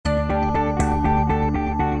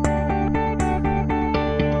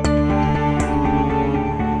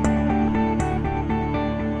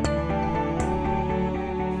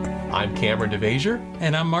Kameron DeVasher.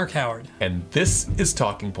 And I'm Mark Howard. And this is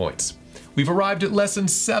Talking Points. We've arrived at lesson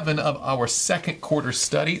 7 of our second quarter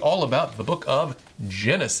study, all about the book of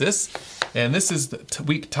Genesis. And this is the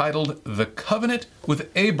week titled The Covenant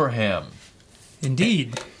with Abraham.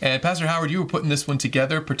 Indeed. And Pastor Howard, you were putting this one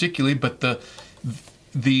together particularly, but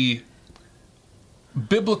the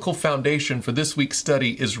biblical foundation for this week's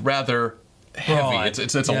study is rather heavy.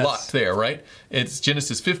 It's a lot there, right? It's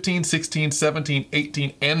Genesis 15, 16, 17,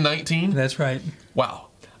 18, and 19. That's right. Wow.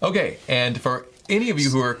 Okay, and for any of you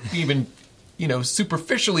who are even,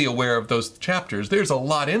 superficially aware of those chapters, there's a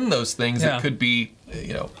lot in those things that could be,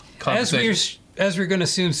 conversation. As we're going to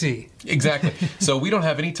soon see. Exactly. So we don't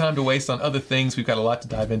have any time to waste on other things. We've got a lot to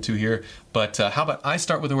dive into here. But how about I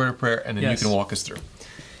start with a word of prayer, and then you can walk us through.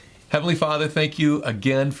 Heavenly Father, thank you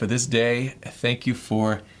again for this day. Thank you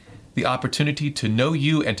for the opportunity to know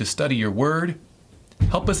you and to study your word.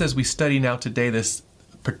 Help us as we study now today this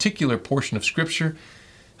particular portion of Scripture.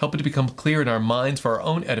 Help it to become clear in our minds for our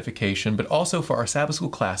own edification, but also for our Sabbath school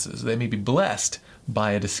classes. They may be blessed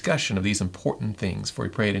by a discussion of these important things. For we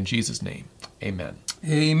pray it in Jesus' name. Amen.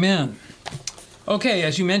 Amen. Okay,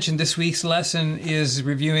 as you mentioned, this week's lesson is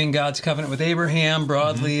reviewing God's covenant with Abraham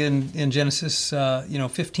broadly in Genesis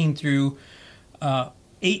 15 through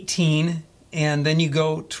 18. And then you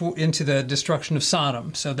go into the destruction of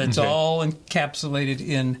Sodom. So that's all encapsulated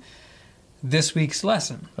in this week's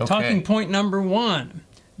lesson. Okay. Talking point number 1,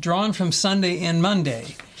 drawn from Sunday and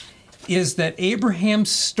Monday, is that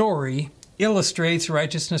Abraham's story illustrates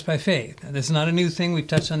righteousness by faith. Now, this is not a new thing. We've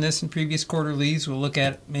touched on this in previous quarterlies. We'll look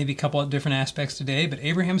at maybe a couple of different aspects today. But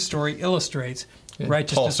Abraham's story illustrates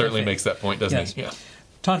righteousness Paul certainly by faith. makes that point, doesn't he? Yeah.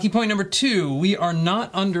 Talking point number 2, we are not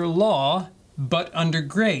under law, but under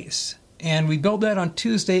grace. And we build that on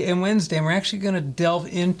Tuesday and Wednesday, and we're actually going to delve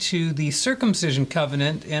into the circumcision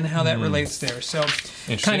covenant and how that relates there. So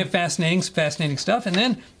kind of fascinating stuff. And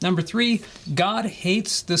then number 3, God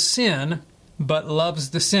hates the sin, but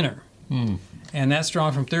loves the sinner. And that's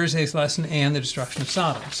drawn from Thursday's lesson and the destruction of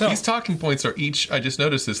Sodom. So these talking points are each, I just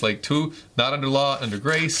noticed this, like 2, not under law, under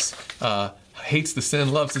grace, hates the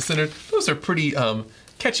sin, loves the sinner. Those are pretty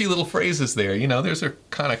catchy little phrases there. Those are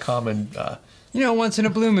kind of common... once in a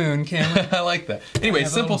blue moon, Cameron. I like that. Anyway,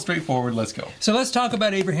 simple, straightforward, let's go. So let's talk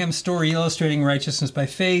about Abraham's story illustrating righteousness by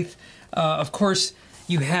faith. Of course,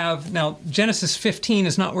 you have, now, Genesis 15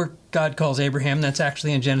 is not where God calls Abraham. That's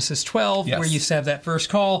actually in Genesis 12, where you have that first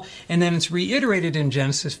call. And then it's reiterated in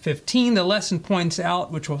Genesis 15. The lesson points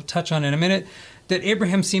out, which we'll touch on in a minute, that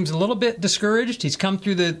Abraham seems a little bit discouraged. He's come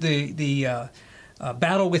through the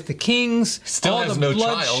battle with the kings. Still all has the no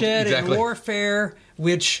bloodshed child. and warfare,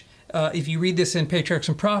 which... if you read this in Patriarchs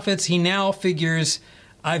and Prophets, he now figures,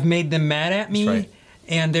 I've made them mad at me,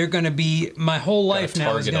 and they're going to be, my whole life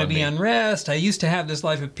now is going to be unrest. I used to have this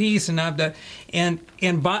life of peace, and I've done, and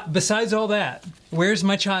besides all that, where's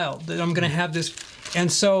my child that I'm going to have this? And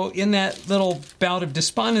so in that little bout of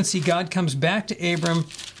despondency, God comes back to Abram,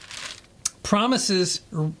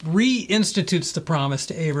 reinstitutes the promise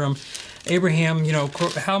to Abraham,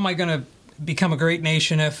 how am I going to become a great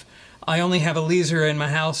nation if I only have Eliezer in my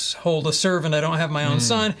household, a servant. I don't have my own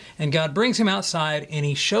son. And God brings him outside, and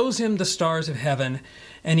he shows him the stars of heaven.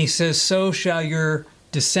 And he says, so shall your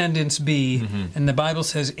descendants be. And the Bible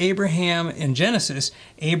says, Abraham, in Genesis,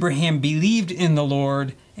 Abraham believed in the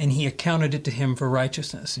Lord, and he accounted it to him for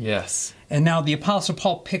righteousness. Yes. And now the Apostle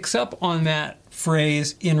Paul picks up on that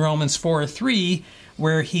phrase in Romans 4:3,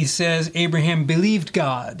 where he says, Abraham believed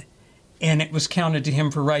God, and it was counted to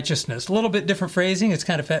him for righteousness. A little bit different phrasing. It's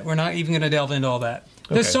kind of we're not even going to delve into all that.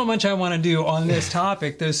 There's so much I want to do on this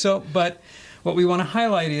topic. But what we want to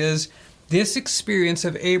highlight is this experience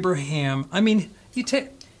of Abraham. I mean, he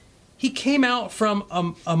came out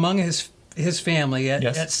from among his family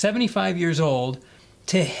at 75 years old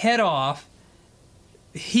to head off.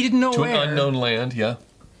 He didn't know where. To an unknown land,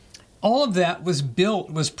 All of that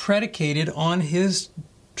was predicated on his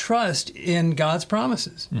trust in God's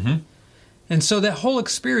promises. And so that whole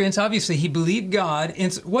experience, obviously, he believed God.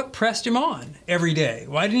 And what pressed him on every day?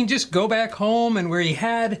 Why didn't he just go back home and where he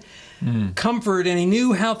had comfort and he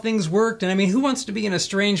knew how things worked? And I mean, who wants to be in a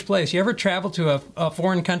strange place? You ever travel to a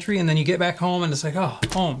foreign country and then you get back home and it's like, oh,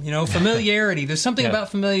 home, familiarity. There's something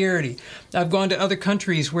about familiarity. I've gone to other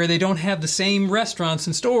countries where they don't have the same restaurants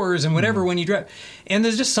and stores and whatever when you drive. And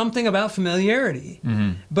there's just something about familiarity.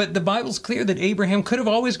 But the Bible's clear that Abraham could have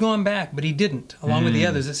always gone back, but he didn't. Along with the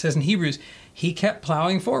others, it says in Hebrews, he kept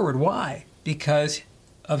plowing forward. Why? Because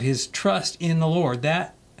of his trust in the Lord.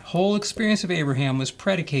 That whole experience of Abraham was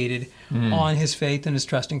predicated on his faith and his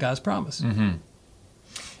trust in God's promise.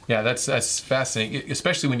 Yeah, that's fascinating,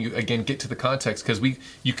 especially when you, again, get to the context, because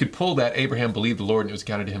you could pull that Abraham believed the Lord and it was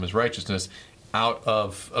counted to him as righteousness out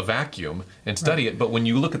of a vacuum and study it. But when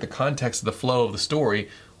you look at the context of the flow of the story,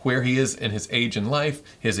 where he is in his age in life,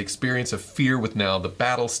 his experience of fear with now the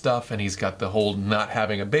battle stuff, and he's got the whole not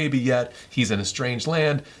having a baby yet, he's in a strange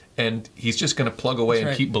land, and he's just going to plug away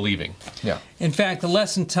and keep believing. Yeah. In fact, the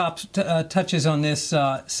lesson touches on this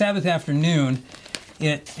Sabbath afternoon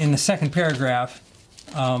in the second paragraph.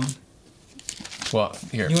 Well,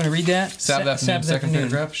 here. You want to read that? Sabbath afternoon, second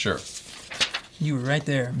paragraph? Sure. You were right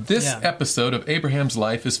there. This episode of Abraham's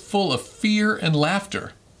life is full of fear and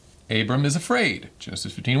laughter. Abram is afraid,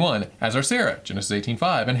 Genesis 15:1, as are Sarah, Genesis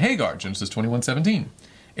 18:5, and Hagar, Genesis 21:17.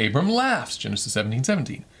 Abram laughs, Genesis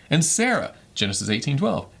 17:17, and Sarah, Genesis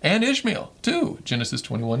 18:12, and Ishmael, too, Genesis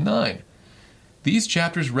 21:9. These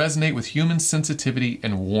chapters resonate with human sensitivity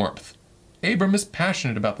and warmth. Abram is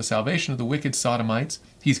passionate about the salvation of the wicked Sodomites.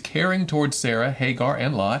 He's caring toward Sarah, Hagar,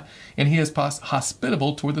 and Lot, and he is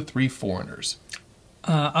hospitable toward the three foreigners.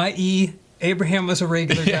 I.e., Abraham was a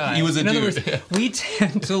regular guy. He was a dude. In other words, we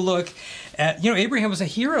tend to look at, Abraham was a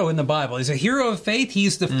hero in the Bible. He's a hero of faith.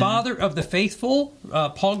 He's the father of the faithful.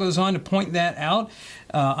 Paul goes on to point that out.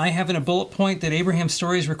 I have in a bullet point that Abraham's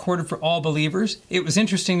story is recorded for all believers. It was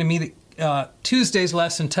interesting to me that Tuesday's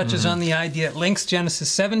lesson touches on the idea. It links Genesis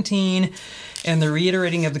 17 and the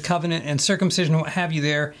reiterating of the covenant and circumcision and what have you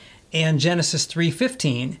there, and Genesis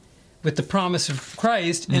 3:15 with the promise of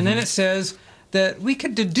Christ. And then it says that we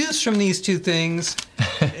could deduce from these two things,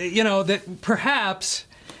 that perhaps,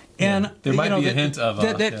 and there might be a hint of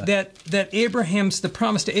that Abraham's, the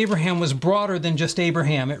promise to Abraham was broader than just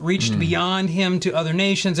Abraham. It reached beyond him to other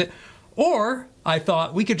nations. Or I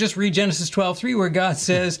thought we could just read Genesis 12:3, where God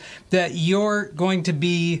says that you're going to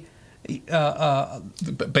be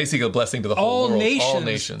basically a blessing to the whole world. All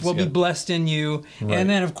nations will be blessed in you. Right. And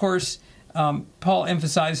then, of course, Paul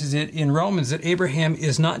emphasizes it in Romans that Abraham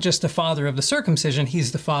is not just the father of the circumcision,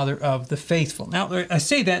 he's the father of the faithful. Now, I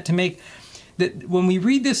say that to make that when we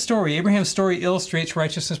read this story, Abraham's story illustrates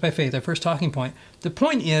righteousness by faith, our first talking point. The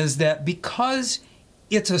point is that because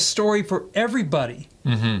it's a story for everybody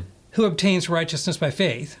who obtains righteousness by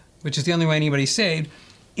faith, which is the only way anybody's saved,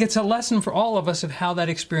 it's a lesson for all of us of how that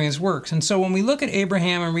experience works. And so when we look at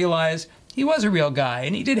Abraham and realize he was a real guy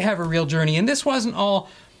and he did have a real journey, and this wasn't all,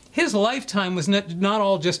 his lifetime was not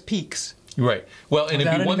all just peaks. Right. Well, and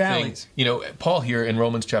it'd be one valleys. thing, Paul here in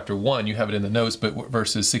Romans chapter 1, you have it in the notes, but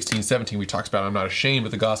verses 16, 17, we talks about, I'm not ashamed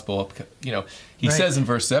of the gospel. He says in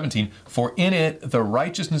verse 17, for in it the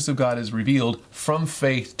righteousness of God is revealed from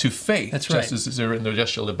faith to faith. That's right. Just as the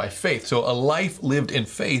just shall live by faith. So a life lived in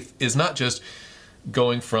faith is not just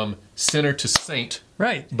going from sinner to saint.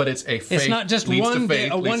 Right. But it's a faith. It's not just a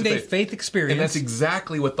one-day faith experience. And that's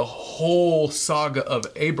exactly what the whole saga of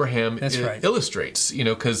Abraham illustrates,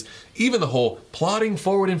 because even the whole plodding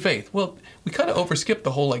forward in faith, well, we kind of overskip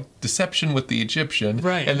the whole deception with the Egyptian.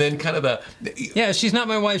 Right. And then kind of she's not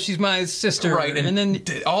my wife, she's my sister. Right. And then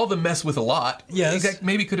all the mess with Lot. Yes. That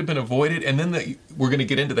maybe could have been avoided. And then we're going to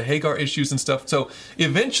get into the Hagar issues and stuff. So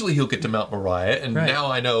eventually he'll get to Mount Moriah. And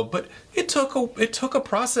now I know, but it took a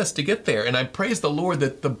process to get there. And I praise the Lord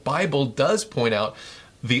that the Bible does point out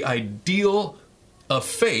the ideal of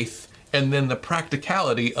faith and then the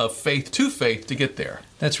practicality of faith to get there.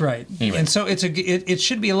 That's right. Anyway. And so it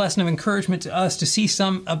should be a lesson of encouragement to us to see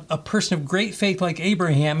a person of great faith like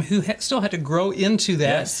Abraham who still had to grow into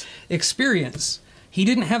that experience. He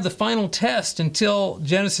didn't have the final test until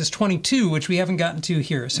Genesis 22, which we haven't gotten to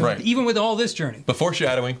here. So even with all this journey. But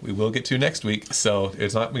foreshadowing, we will get to next week, so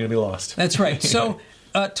it's not going to be lost. That's right. So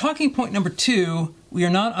talking point number 2, we are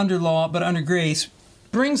not under law but under grace,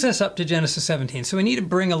 brings us up to Genesis 17. So we need to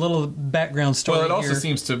bring a little background story here. Well, it also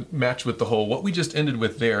seems to match with the whole, what we just ended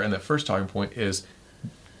with there in that first talking point is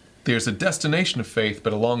there's a destination of faith,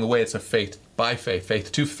 but along the way it's a faith by faith,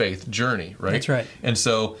 faith to faith journey, right? That's right. And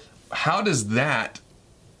so how does that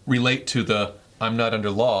relate to the I'm not under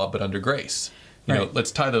law but under grace?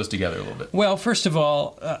 Let's tie those together a little bit. Well, first of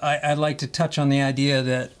all, I'd like to touch on the idea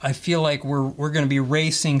that I feel like we're going to be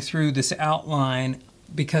racing through this outline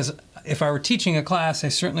because if I were teaching a class,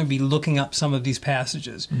 I'd certainly be looking up some of these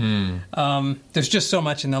passages. There's just so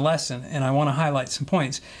much in the lesson, and I want to highlight some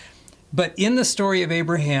points. But in the story of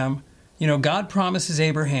Abraham, God promises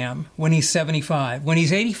Abraham when he's 75. When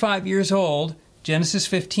he's 85 years old, Genesis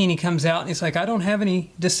 15, he comes out and he's like, I don't have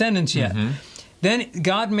any descendants yet. Then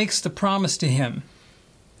God makes the promise to him.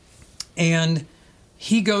 And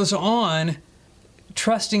he goes on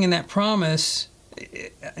trusting in that promise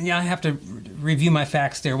Yeah, I have to review my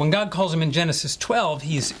facts there. When God calls him in Genesis 12,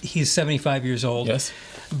 he's 75 years old. Yes.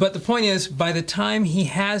 But the point is, by the time he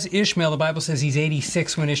has Ishmael, the Bible says he's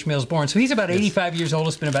 86 when Ishmael's born. So he's about 85 years old.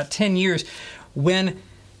 It's been about 10 years. When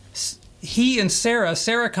he and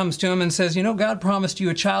Sarah comes to him and says, God promised you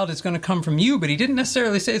a child, it's going to come from you, but he didn't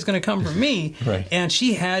necessarily say it's going to come from me. Right. And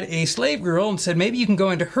she had a slave girl and said, maybe you can go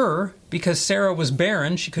into her, because Sarah was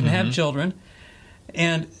barren. She couldn't have children.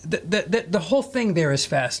 And the whole thing there is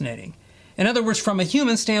fascinating. In other words, from a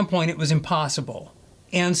human standpoint, it was impossible.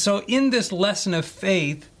 And so in this lesson of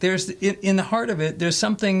faith, there's in the heart of it, there's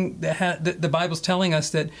something that the Bible's telling us,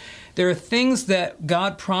 that there are things that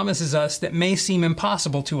God promises us that may seem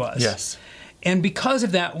impossible to us. Yes. And because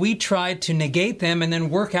of that, we try to negate them and then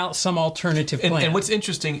work out some alternative plan. And what's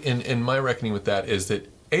interesting in my reckoning with that is that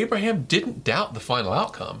Abraham didn't doubt the final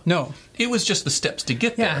outcome. No. It was just the steps to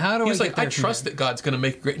get there. Yeah, how do he was like, I trust that God's going to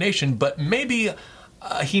make a great nation, but maybe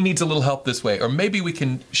he needs a little help this way, or maybe we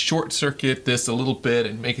can short circuit this a little bit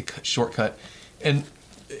and make a shortcut,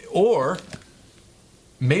 or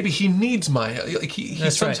maybe he needs he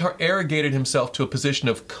somehow arrogated himself to a position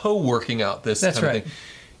of co-working out this kind of thing.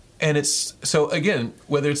 And it's so, again,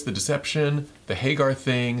 whether it's the deception, the Hagar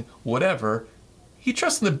thing, whatever, he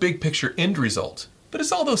trusts in the big picture end result. But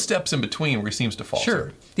it's all those steps in between where he seems to fall.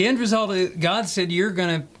 Sure. The end result is God said you're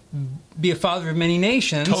going to be a father of many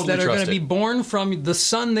nations that are going to be born from the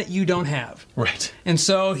son that you don't have. Right. And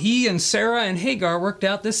so he and Sarah and Hagar worked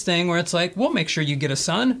out this thing where it's like, we'll make sure you get a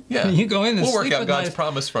son. Yeah. You go in and we'll sleep work out with God's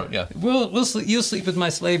promise from, yeah. You'll sleep with my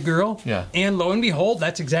slave girl. Yeah. And lo and behold,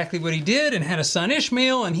 that's exactly what he did, and had a son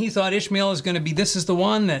Ishmael, and he thought Ishmael is going to be, this is the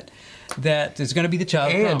one that is going to be the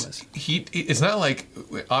child of promise. It's not like,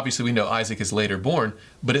 obviously we know Isaac is later born,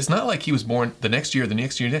 but it's not like he was born the next year.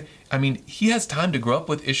 I mean, he has time to grow up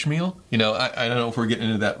with Ishmael. I don't know if we're getting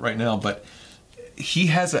into that right now, but he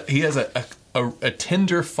has a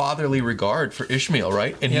tender fatherly regard for Ishmael,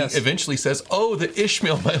 right? And he eventually says, oh, that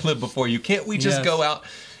Ishmael might live before you. Can't we just go out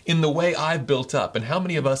in the way I've built up? And how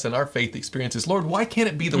many of us in our faith experiences, Lord, why can't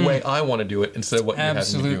it be the way I want to do it instead of what you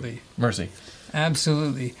have me do? Mercy.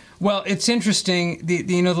 Absolutely. Well, it's interesting.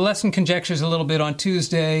 The lesson conjectures a little bit on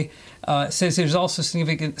Tuesday. It says it is also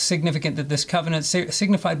significant that this covenant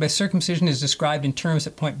signified by circumcision is described in terms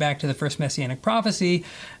that point back to the first messianic prophecy,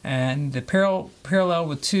 and the parallel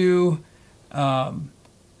with 2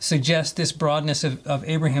 suggests this broadness of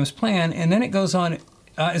Abraham's plan. And then it goes on.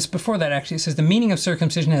 It's before that, actually. It says the meaning of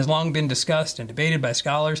circumcision has long been discussed and debated by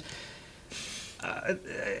scholars.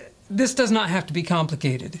 This does not have to be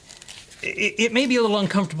complicated. It may be a little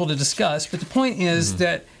uncomfortable to discuss, but the point is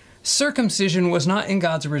that circumcision was not in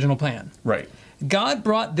God's original plan. Right. God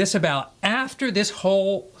brought this about after this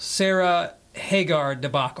whole Sarah-Hagar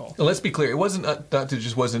debacle. Now, let's be clear. It wasn't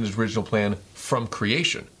just wasn't his original plan from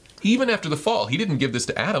creation. Even after the fall, he didn't give this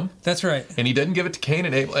to Adam. That's right. And he didn't give it to Cain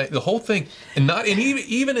and Abel. The whole thing,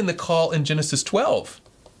 even in the call in Genesis 12,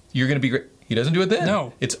 you're going to be great. He doesn't do it then.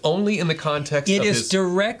 No. It's only in the context of his... It is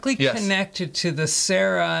directly connected to the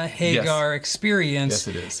Sarah-Hagar experience. Yes,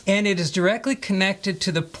 it is. And it is directly connected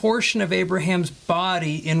to the portion of Abraham's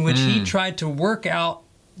body in which he tried to work out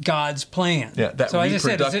God's plan. Yeah, that so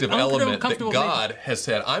reproductive element that God has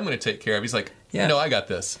said, I'm going to take care of. He's like, no, I got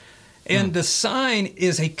this. And the sign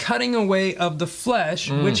is a cutting away of the flesh,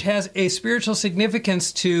 which has a spiritual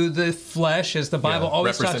significance to the flesh, as the Bible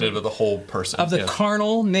always talks about. Representative of the whole person. Of the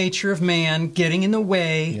carnal nature of man getting in the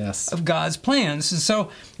way of God's plans. And so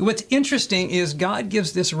what's interesting is God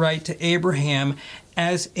gives this right to Abraham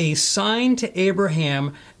as a sign to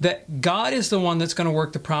Abraham that God is the one that's going to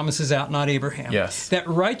work the promises out, not Abraham. Yes. That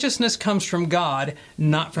righteousness comes from God,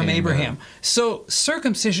 not from Abraham. So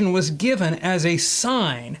circumcision was given as a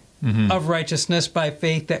sign of righteousness by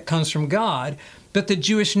faith that comes from God, but the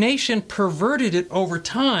Jewish nation perverted it over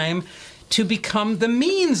time to become the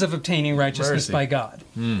means of obtaining righteousness by God.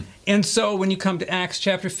 And so when you come to Acts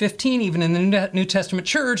chapter 15, even in the New Testament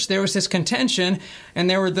church, there was this contention, and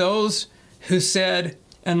there were those who said,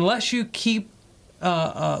 unless you keep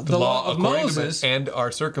the law of Moses and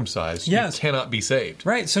are circumcised, you cannot be saved.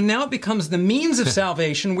 Right. So now it becomes the means of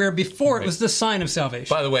salvation, where before it was the sign of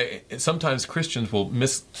salvation. By the way, sometimes Christians will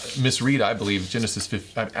misread, I believe,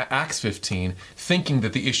 Acts 15, thinking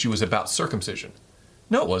that the issue was about circumcision.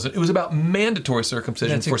 No, it wasn't. It was about mandatory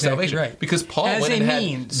circumcision for salvation. Right. Because Paul went and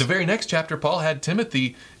had the very next chapter. Paul had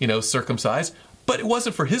Timothy, circumcised. But it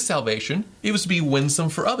wasn't for his salvation. It was to be winsome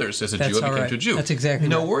for others as a Jew. It became to a Jew. That's exactly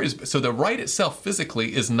no worries. So the rite itself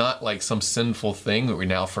physically is not like some sinful thing that we're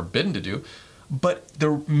now forbidden to do. But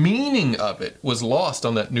the meaning of it was lost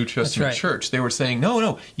on that New Testament church. They were saying,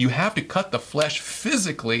 no, you have to cut the flesh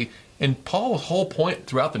physically And Paul's whole point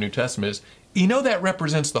throughout the New Testament is, that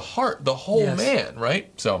represents the heart, the whole man, right?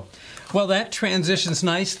 So, well, that transitions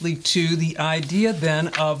nicely to the idea then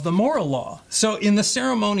of the moral law. So in the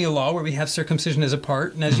ceremonial law, where we have circumcision as a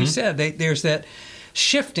part, and as you said, there's that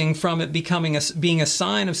shifting from it being a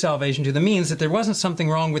sign of salvation to the means that there wasn't something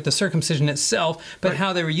wrong with the circumcision itself, but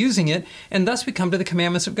how they were using it, and thus we come to the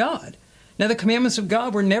commandments of God. Now, the commandments of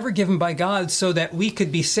God were never given by God so that we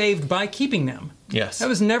could be saved by keeping them. Yes. That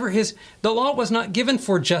was never the law was not given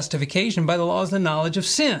for justification. By the law is the knowledge of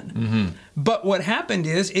sin. But what happened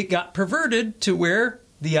is it got perverted to where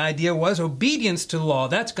the idea was obedience to the law.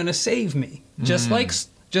 That's going to save me. Just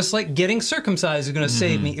like getting circumcised is going to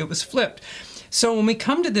save me. It was flipped. So when we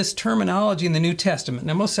come to this terminology in the New Testament,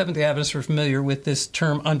 now most Seventh-day Adventists are familiar with this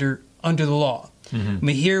term under the law.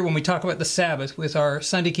 When we talk about the Sabbath with our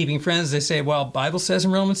Sunday-keeping friends, they say, well, Bible says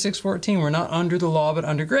in Romans 6:14, we're not under the law but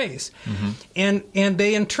under grace. And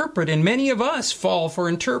they interpret, and many of us fall for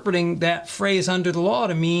interpreting that phrase under the law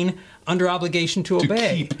to mean under obligation to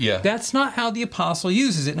obey. That's not how the apostle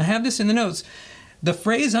uses it. And I have this in the notes. The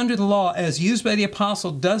phrase under the law as used by the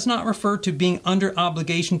apostle does not refer to being under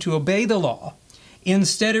obligation to obey the law.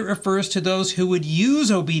 Instead, it refers to those who would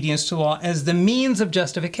use obedience to law as the means of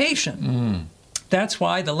justification. That's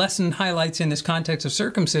why the lesson highlights in this context of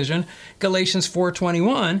circumcision, Galatians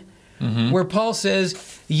 4:21, where Paul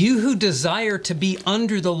says, you who desire to be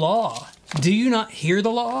under the law, do you not hear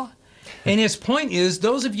the law? And his point is,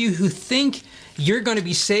 those of you who think you're going to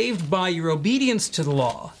be saved by your obedience to the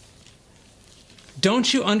law,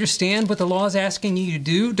 don't you understand what the law is asking you to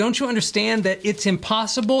do? Don't you understand that it's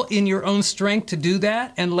impossible in your own strength to do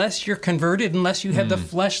that unless you're converted, unless you have the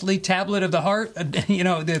fleshly tablet of the heart,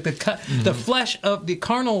 the flesh of the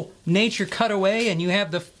carnal nature cut away and you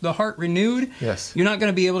have the heart renewed? Yes. You're not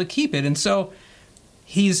going to be able to keep it. And so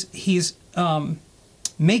he's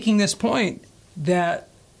making this point that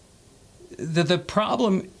the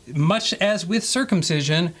problem, much as with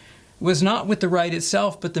circumcision, was not with the rite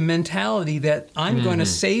itself, but the mentality that I'm going to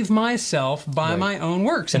save myself by my own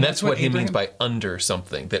works. And that's what he means by under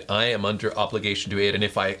something, that I am under obligation to it. And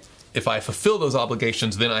if I fulfill those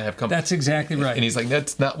obligations, then I have come. That's exactly right. And he's like,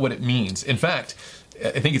 that's not what it means. In fact,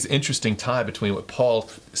 I think it's an interesting tie between what Paul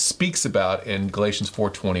speaks about in Galatians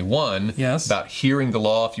 4:21, about hearing the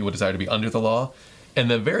law if you would desire to be under the law, and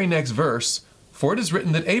the very next verse, for it is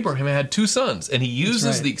written that Abraham had two sons, and he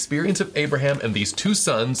uses the experience of Abraham and these two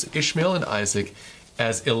sons, Ishmael and Isaac,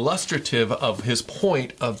 as illustrative of his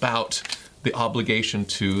point about the obligation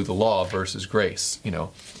to the law versus grace,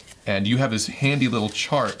 And you have this handy little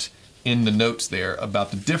chart in the notes there about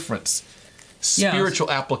the difference, spiritual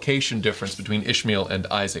application difference between Ishmael and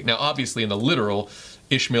Isaac. Now, obviously, in the literal,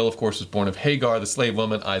 Ishmael, of course, was born of Hagar, the slave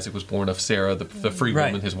woman. Isaac was born of Sarah, the free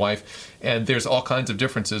woman, his wife. And there's all kinds of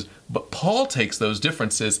differences. But Paul takes those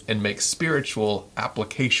differences and makes spiritual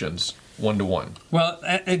applications one-to-one. Well,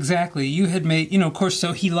 exactly. You had made, of course,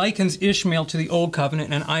 so he likens Ishmael to the Old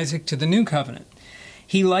Covenant and Isaac to the New Covenant.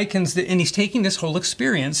 He likens, and he's taking this whole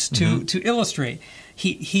experience to illustrate.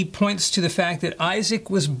 He points to the fact that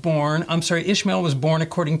Ishmael was born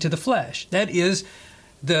according to the flesh. That is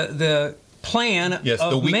the plan of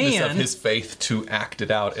the weakness man, of his faith to act it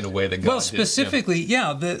out in a way that God well, specifically,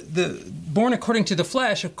 the born according to the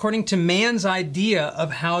flesh, according to man's idea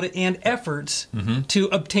of how to and efforts to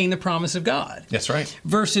obtain the promise of God. That's right.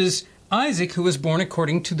 Versus Isaac, who was born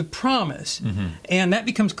according to the promise. And that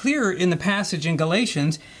becomes clearer in the passage in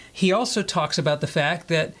Galatians. He also talks about the fact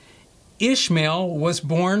that Ishmael was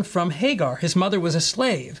born from Hagar. His mother was a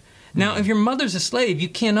slave. Now, if your mother's a slave, you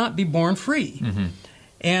cannot be born free.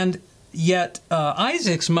 And yet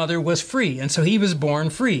Isaac's mother was free, and so he was born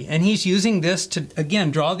free. And he's using this to,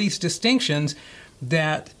 again, draw these distinctions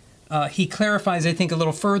that he clarifies, I think, a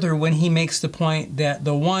little further when he makes the point that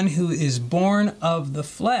the one who is born of the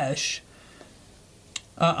flesh,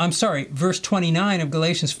 verse 29 of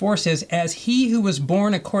Galatians 4 says, as he who was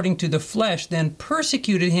born according to the flesh then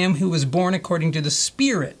persecuted him who was born according to the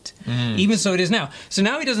Spirit. Even so it is now. So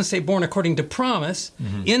now he doesn't say born according to promise.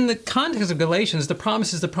 In the context of Galatians, the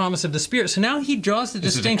promise is the promise of the Spirit. So now he draws the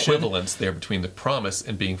distinction. There's equivalence there between the promise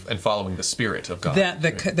and following the Spirit of God.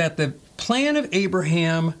 That the plan of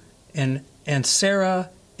Abraham and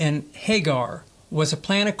Sarah and Hagar was a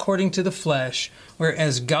plan according to the flesh,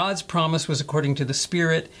 whereas God's promise was according to the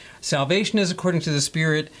Spirit. Salvation is according to the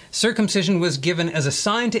Spirit. Circumcision was given as a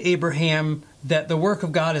sign to Abraham that the work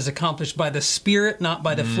of God is accomplished by the Spirit, not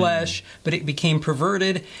by the flesh, but it became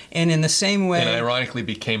perverted. And in the same way... And ironically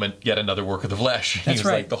became yet another work of the flesh. That's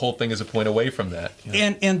right. Like the whole thing is a point away from that.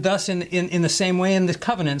 And thus, in the same way in the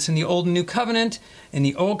covenants, in the Old and New Covenant, in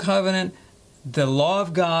the Old Covenant, the law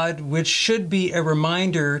of God, which should be a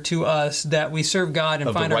reminder to us that we serve God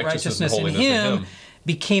and find our righteousness in Him,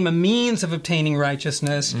 became a means of obtaining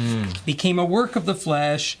righteousness, became a work of the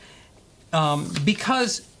flesh,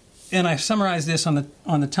 because, and I've summarized this on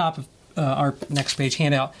the top of our next page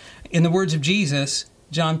handout, in the words of Jesus,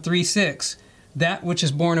 John 3:6, that which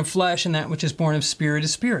is born of flesh and that which is born of spirit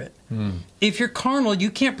is spirit. If you're carnal, you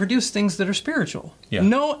can't produce things that are spiritual. Yeah.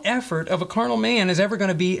 No effort of a carnal man is ever going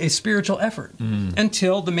to be a spiritual effort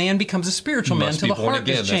until the man becomes a spiritual man, until the heart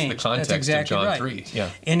is changed. That's the context exactly of John 3.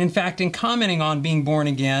 Yeah. And in fact, in commenting on being born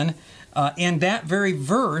again, and that very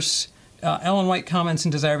verse, Ellen White comments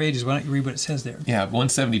in Desire of Ages. Why don't you read what it says there? Yeah,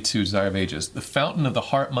 172, Desire of Ages. The fountain of the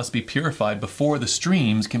heart must be purified before the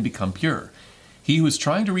streams can become pure. He who is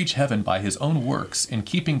trying to reach heaven by his own works in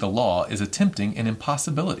keeping the law is attempting an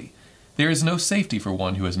impossibility. There is no safety for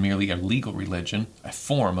one who has merely a legal religion, a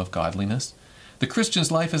form of godliness. The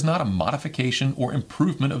Christian's life is not a modification or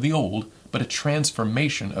improvement of the old, but a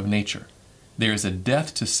transformation of nature. There is a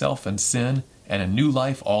death to self and sin, and a new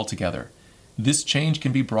life altogether. This change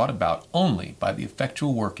can be brought about only by the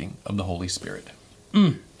effectual working of the Holy Spirit.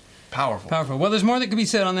 Powerful. Well, there's more that could be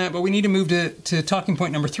said on that, but we need to move to talking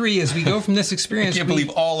point number 3 as we go from this experience. I can't believe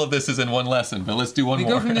all of this is in one lesson, but let's do one more.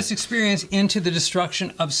 We go from this experience into the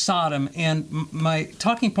destruction of Sodom, and my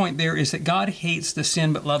talking point there is that God hates the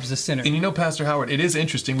sin but loves the sinner. And you know, Pastor Howard, it is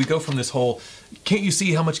interesting. We go from this whole, can't you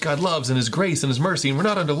see how much God loves and His grace and His mercy, and we're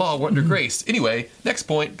not under law, we're under grace. Anyway, next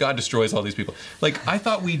point, God destroys all these people. Like, I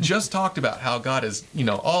thought we just talked about how God is,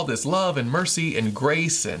 all this love and mercy and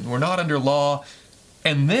grace, and we're not under law.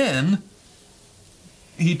 And then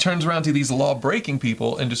He turns around to these law-breaking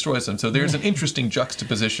people and destroys them. So there's an interesting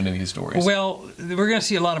juxtaposition in these stories. Well, we're going to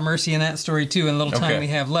see a lot of mercy in that story, too, in the little time we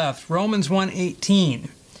have left. Romans 1:18,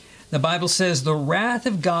 the Bible says, the wrath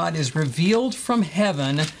of God is revealed from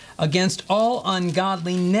heaven against all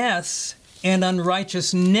ungodliness and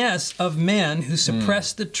unrighteousness of men who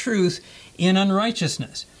suppress the truth in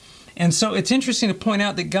unrighteousness. And so it's interesting to point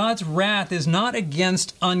out that God's wrath is not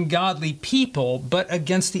against ungodly people, but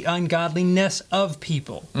against the ungodliness of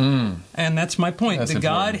people. And that's my point. That's that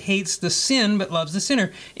God hates the sin, but loves the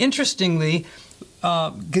sinner. Interestingly,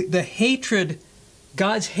 God's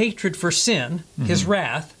hatred for sin, His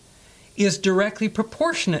wrath, is directly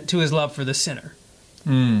proportionate to His love for the sinner.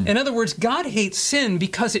 In other words, God hates sin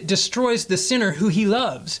because it destroys the sinner who He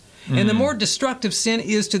loves. And the more destructive sin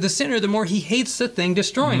is to the sinner, the more He hates the thing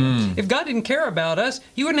destroying him. If God didn't care about us,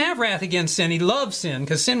 He wouldn't have wrath against sin. He loves sin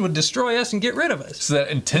because sin would destroy us and get rid of us. So that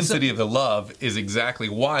intensity of the love is exactly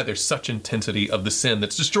why there's such intensity of the sin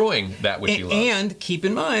that's destroying that which He loves. And keep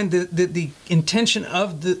in mind that the intention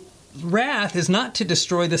of the wrath is not to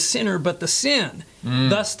destroy the sinner, but the sin.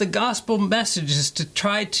 Thus, the gospel message is to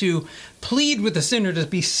try to plead with the sinner to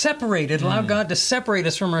be separated, allow God to separate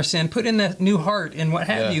us from our sin, put in that new heart and what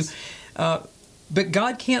have you. But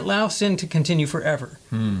God can't allow sin to continue forever.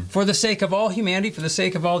 For the sake of all humanity, for the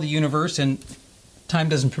sake of all the universe, and time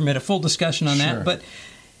doesn't permit a full discussion on that, but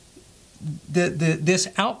this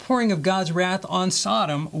outpouring of God's wrath on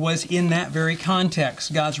Sodom was in that very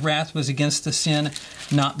context. God's wrath was against the sin,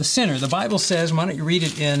 not the sinner. The Bible says, why don't you read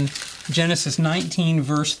it in Genesis 19,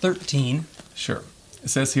 verse 13. Sure. It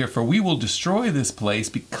says here, for we will destroy this place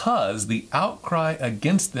because the outcry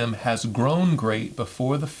against them has grown great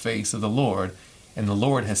before the face of the Lord, and the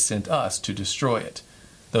Lord has sent us to destroy it.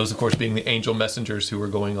 Those, of course, being the angel messengers who were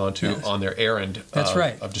going on their errand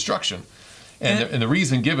of destruction. And the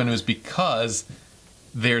reason given was because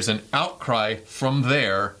there's an outcry from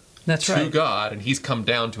there to God, and He's come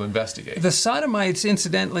down to investigate. The Sodomites,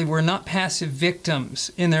 incidentally, were not passive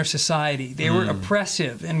victims in their society. They were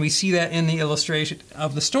oppressive, and we see that in the illustration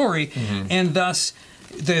of the story. And thus,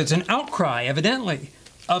 there's an outcry, evidently,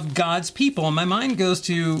 of God's people. And my mind goes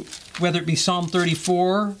to whether it be Psalm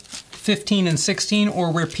 34, 15 and 16, or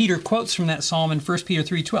where Peter quotes from that psalm in 1 Peter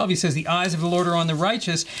 3:12. He says, the eyes of the Lord are on the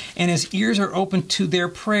righteous, and His ears are open to their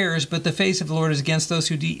prayers, but the face of the Lord is against those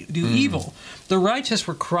who do evil. The righteous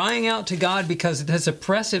were crying out to God because of the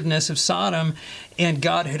oppressiveness of Sodom, and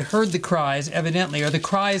God had heard the cries, evidently, or the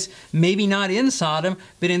cries maybe not in Sodom,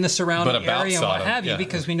 but in the surrounding area and what have you,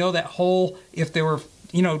 because we know that whole, if there were,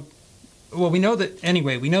 well, we know that,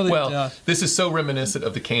 anyway, we know that... Well, this is so reminiscent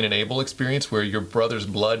of the Cain and Abel experience where your brother's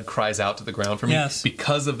blood cries out to the ground for me. Yes.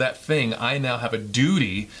 Because of that thing, I now have a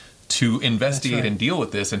duty to investigate and deal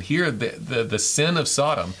with this. And here, the sin of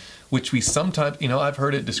Sodom, which we sometimes, I've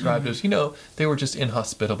heard it described as, they were just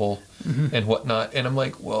inhospitable and whatnot. And I'm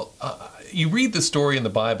like, well, you read the story in the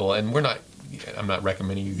Bible, and we're not... I'm not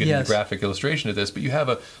recommending you get into graphic illustration of this, but you have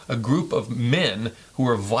a group of men who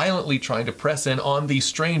are violently trying to press in on these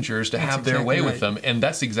strangers to have their way with them. And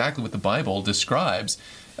that's exactly what the Bible describes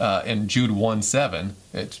in Jude 1:7.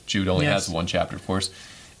 Jude only has one chapter, of course.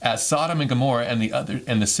 As Sodom and Gomorrah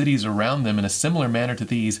and the cities around them in a similar manner to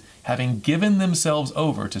these, having given themselves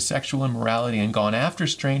over to sexual immorality and gone after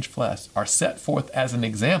strange flesh, are set forth as an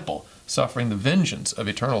example, suffering the vengeance of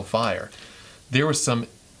eternal fire. There was some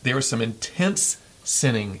intense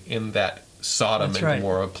sinning in that Sodom and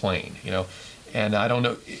Gomorrah plain, And I don't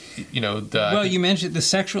know, well, you mentioned the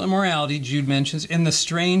sexual immorality, Jude mentions, in the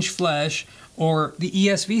strange flesh, or the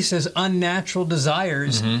ESV says unnatural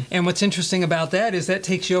desires. Mm-hmm. And what's interesting about that is that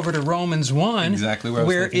takes you over to Romans 1,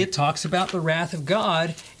 where it talks about the wrath of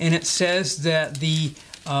God, and it says that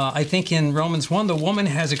I think in Romans 1, the woman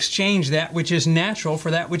has exchanged that which is natural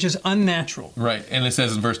for that which is unnatural. Right, and it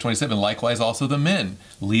says in verse 27, likewise also the men,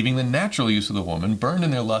 leaving the natural use of the woman, burned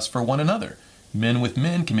in their lust for one another. Men with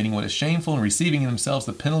men, committing what is shameful, and receiving in themselves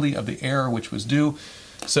the penalty of the error which was due.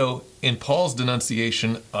 So in Paul's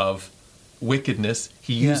denunciation of wickedness,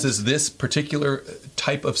 he uses this particular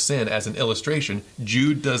type of sin as an illustration.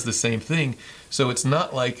 Jude does the same thing. So it's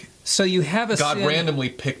not like you have God randomly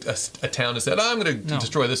picked a town and said, I'm going to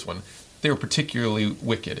destroy this one. They were particularly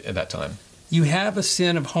wicked at that time. You have a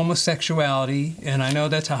sin of homosexuality, and I know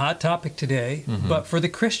that's a hot topic today, but for the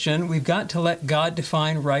Christian, we've got to let God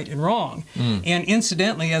define right and wrong. And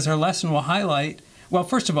incidentally, as our lesson will highlight, well,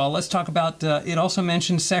 first of all, let's talk about, it also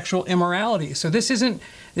mentions sexual immorality. So this isn't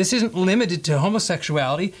limited to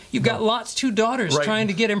homosexuality. You've got Lot's two daughters trying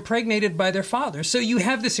to get impregnated by their father. So you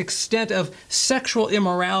have this extent of sexual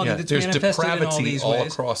immorality that's manifested in all these ways. There's depravity all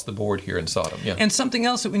across the board here in Sodom. Yeah. And something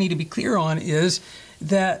else that we need to be clear on is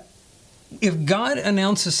that if God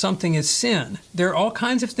announces something as sin, there are all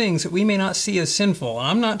kinds of things that we may not see as sinful. And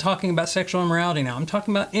I'm not talking about sexual immorality now. I'm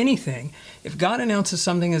talking about anything. If God announces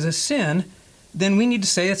something as a sin, then we need to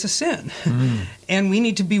say it's a sin. And we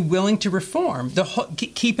need to be willing to reform.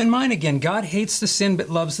 Keep in mind again, God hates the sin but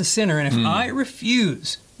loves the sinner. And if I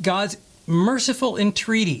refuse God's merciful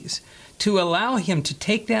entreaties to allow him to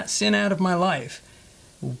take that sin out of my life,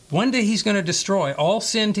 one day he's going to destroy all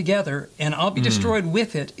sin together, and I'll be destroyed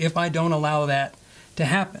with it if I don't allow that to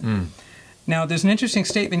happen. Now, there's an interesting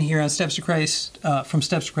statement here on Steps to Christ, from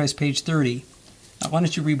Steps to Christ, page 30. Why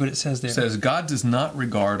don't you read what it says there? It says, God does not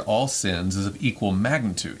regard all sins as of equal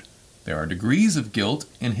magnitude. There are degrees of guilt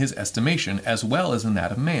in his estimation as well as in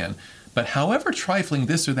that of man. But however trifling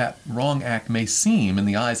this or that wrong act may seem in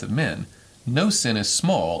the eyes of men, no sin is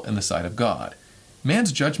small in the sight of God.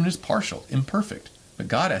 Man's judgment is partial, imperfect, but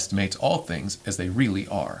God estimates all things as they really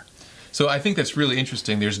are. So I think that's really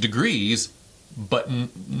interesting. There's degrees, but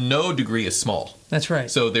no degree is small. That's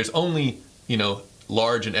right. So there's only,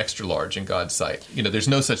 large and extra large in God's sight. There's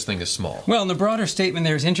no such thing as small. Well, in the broader statement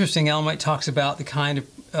there is interesting. Ellen White talks about the kind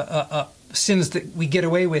of sins that we get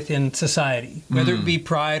away with in society, whether it be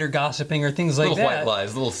pride or gossiping or things like that. Little white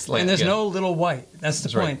lies, little slant. And there's no little white. That's the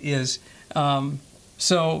point. Right. Is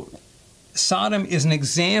so Sodom is an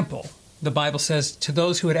example, the Bible says, to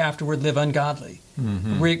those who would afterward live ungodly,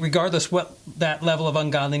 regardless what that level of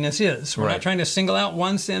ungodliness is. We're not trying to single out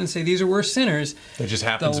one sin and say these are worse sinners. It just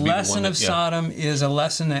happens to be the lesson of Sodom is a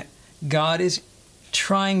lesson that God is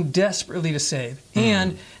trying desperately to save,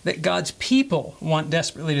 and that God's people want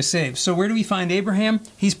desperately to save. So where do we find Abraham?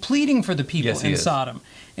 He's pleading for the people in Sodom.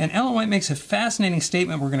 And Ellen White makes a fascinating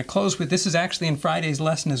statement we're going to close with. This is actually in Friday's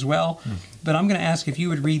lesson as well, but I'm going to ask if you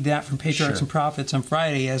would read that from Patriarchs and Prophets on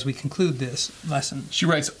Friday as we conclude this lesson. She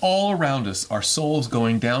writes, all around us are souls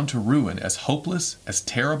going down to ruin, as hopeless, as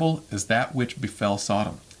terrible as that which befell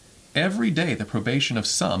Sodom. Every day the probation of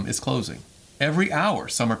some is closing. Every hour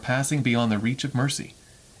some are passing beyond the reach of mercy.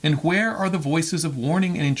 And where are the voices of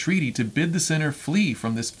warning and entreaty to bid the sinner flee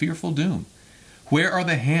from this fearful doom? Where are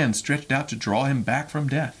the hands stretched out to draw him back from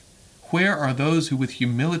death? Where are those who with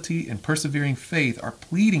humility and persevering faith are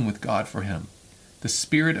pleading with God for him? The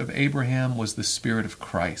spirit of Abraham was the spirit of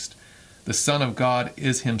Christ. The Son of God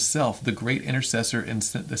is himself the great intercessor in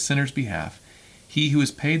the sinner's behalf. He who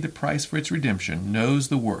has paid the price for its redemption knows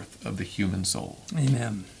the worth of the human soul.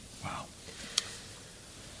 Amen. Wow.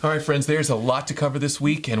 All right, friends, there's a lot to cover this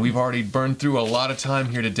week, and we've already burned through a lot of time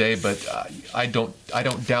here today, but I don't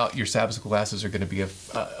doubt your Sabbath school classes are going to be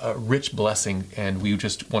a rich blessing, and we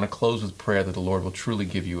just want to close with prayer that the Lord will truly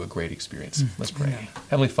give you a great experience. Let's pray. Amen.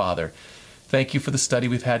 Heavenly Father, thank you for the study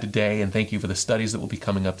we've had today, and thank you for the studies that will be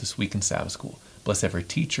coming up this week in Sabbath school. Bless every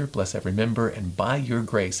teacher, bless every member, and by your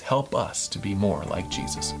grace, help us to be more like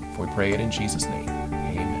Jesus. For we pray it in Jesus' name.